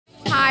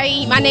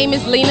Hi, my name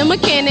is Lena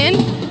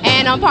McKinnon,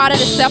 and I'm part of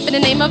the Step in the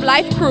Name of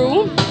Life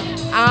crew.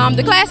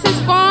 The class is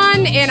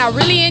fun, and I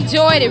really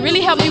enjoyed it. It really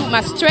helped me with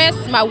my stress,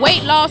 my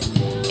weight loss,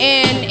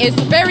 and it's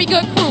a very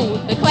good crew.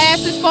 The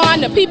class is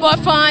fun, the people are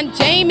fun.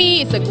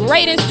 Jamie is a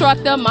great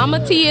instructor, Mama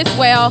T as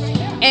well.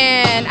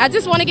 And I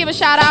just want to give a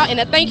shout out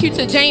and a thank you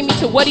to Jamie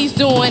to what he's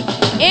doing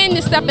in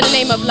the Step in the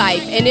Name of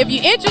Life. And if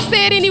you're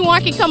interested,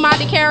 anyone can come out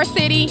to Carol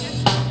City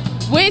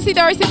Wednesday,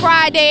 Thursday,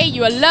 Friday.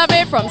 You'll love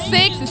it from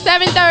 6 to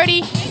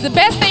 7:30. It's the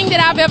best thing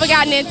that I've ever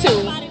gotten into.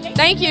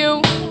 Thank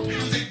you.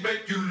 Music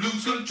make you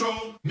lose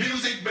control.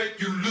 Music make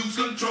you lose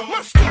control.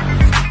 Stop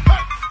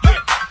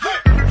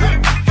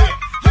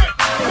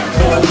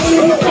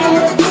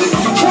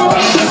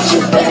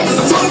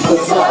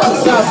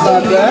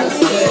like that.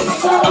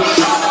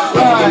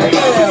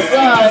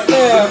 Right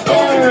there,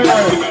 burn.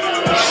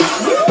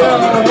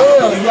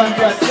 Downhill, like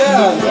that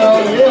down.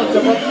 Downhill,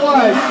 step up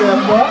twice.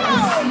 Step up,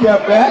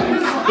 step back,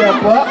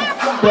 step up,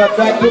 step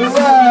back to the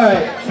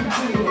right.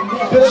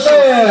 To the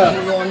left.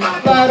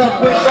 Slide up,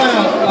 quick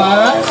bounce.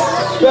 Slide.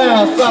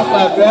 Bounce, stop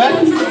like that.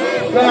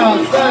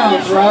 Bounce,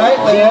 bounce, right,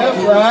 left,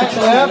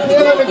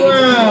 heel on the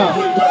ground.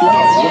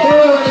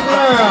 Heel on the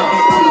ground.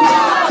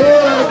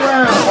 Heel on the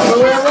ground. All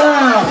the way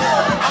around.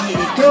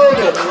 Dig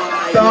it.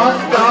 Stomp,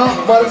 stomp,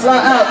 butterfly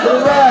out to the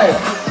right.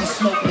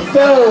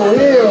 Toe,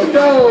 heel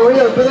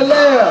to the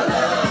left.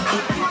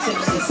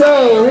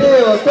 Toe,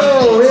 heel,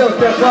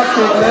 step up,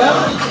 kick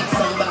left.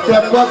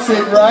 Step up,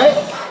 kick right.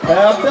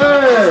 Half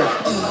turn.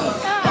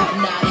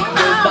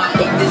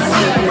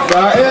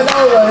 Start in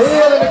over,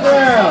 heel in the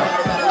ground.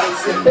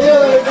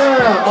 Heel in the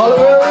ground, all the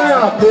way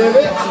around.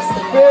 Pivot,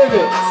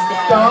 pivot.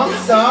 Stomp,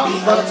 stomp,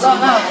 butterfly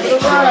out to the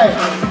right.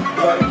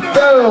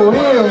 Toe,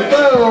 heel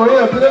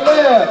to the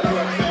left.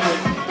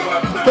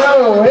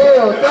 Toe,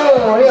 heel,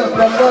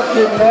 step up,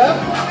 kick left.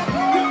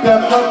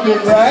 Step up,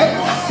 kick right.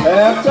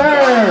 Half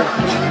turn.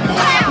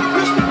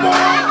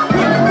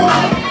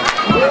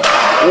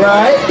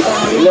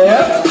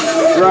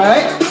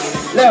 Right,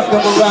 left,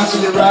 double rock to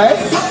your right.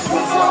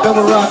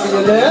 Double rock on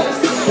your left.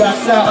 Stop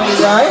shot on your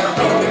right.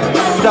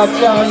 Stop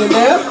shot on your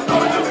left.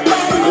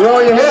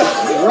 Roll your hips.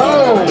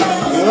 Roll.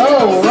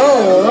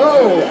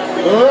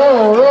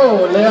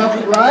 Left,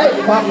 right.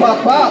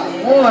 Pop.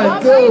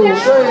 1, 2,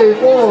 3,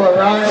 4.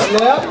 Right,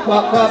 left.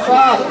 Pop.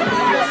 Up.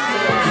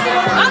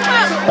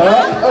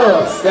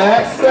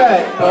 Stack.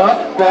 Up,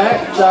 back,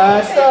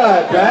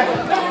 side. Back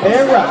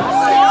and rock.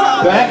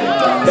 Back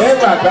and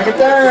rock. Back and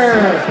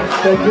turn.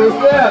 Take 2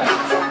 steps.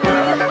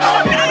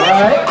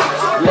 Right.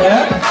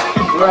 Left,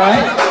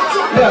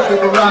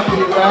 double rock to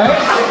your right,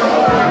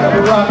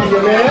 double rock to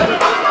your left,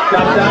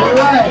 drop down your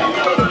right,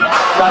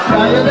 drop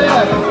down your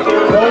left,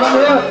 roll on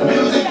the hip,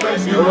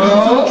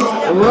 roll,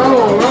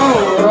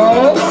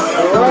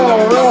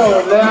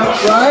 left,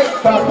 right,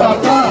 pop,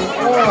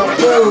 1,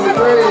 2,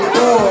 3,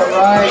 4,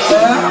 right,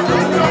 left,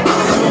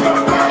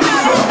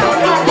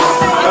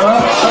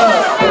 up,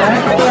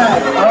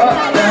 back, up,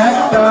 back,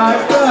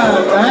 side,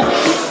 back,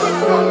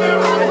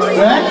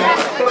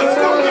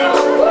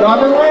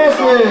 Robin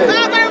Ranches.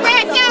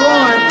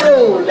 1,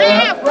 2,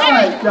 left,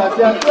 right,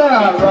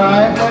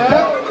 right, left,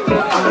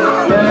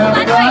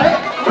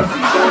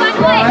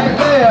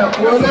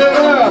 pull it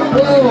up,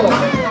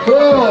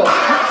 pull,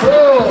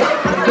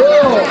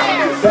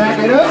 back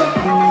it up,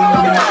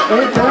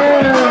 and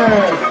turn,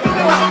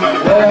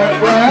 left,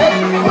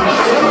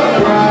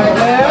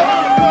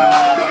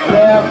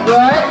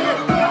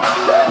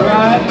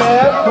 right,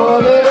 left,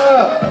 pull it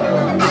up.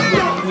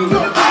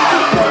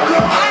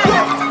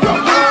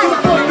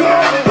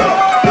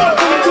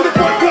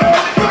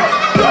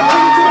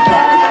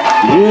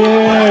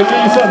 Yeah, give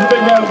yourself a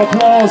big round of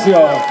applause,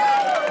 y'all.